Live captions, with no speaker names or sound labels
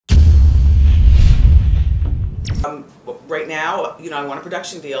Right now, you know, I want a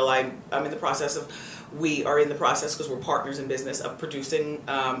production deal. I'm in the process of, we are in the process, because we're partners in business, of producing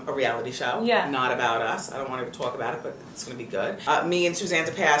a reality show. Yeah. Not about us. I don't want to talk about it, but it's going to be good. Me and Suzanne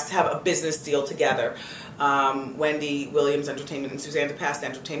DePast have a business deal together. Wendy Williams Entertainment and Suzanne DePast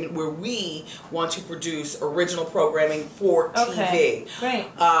Entertainment, where we want to produce original programming for TV. Great.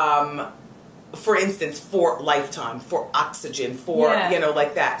 For instance, for Lifetime, for Oxygen, for, you know,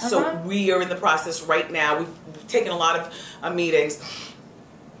 like that. So we are in the process right now. We've taken a lot of meetings.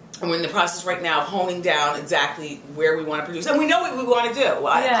 And we're in the process right now of honing down exactly where we want to produce. And we know what we want to do.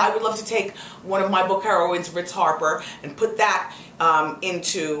 I would love to take one of my book heroines, Ritz Harper, and put that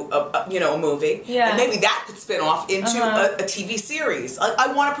into a movie. And maybe that could spin off into a TV series.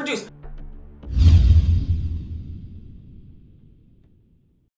 I want to produce.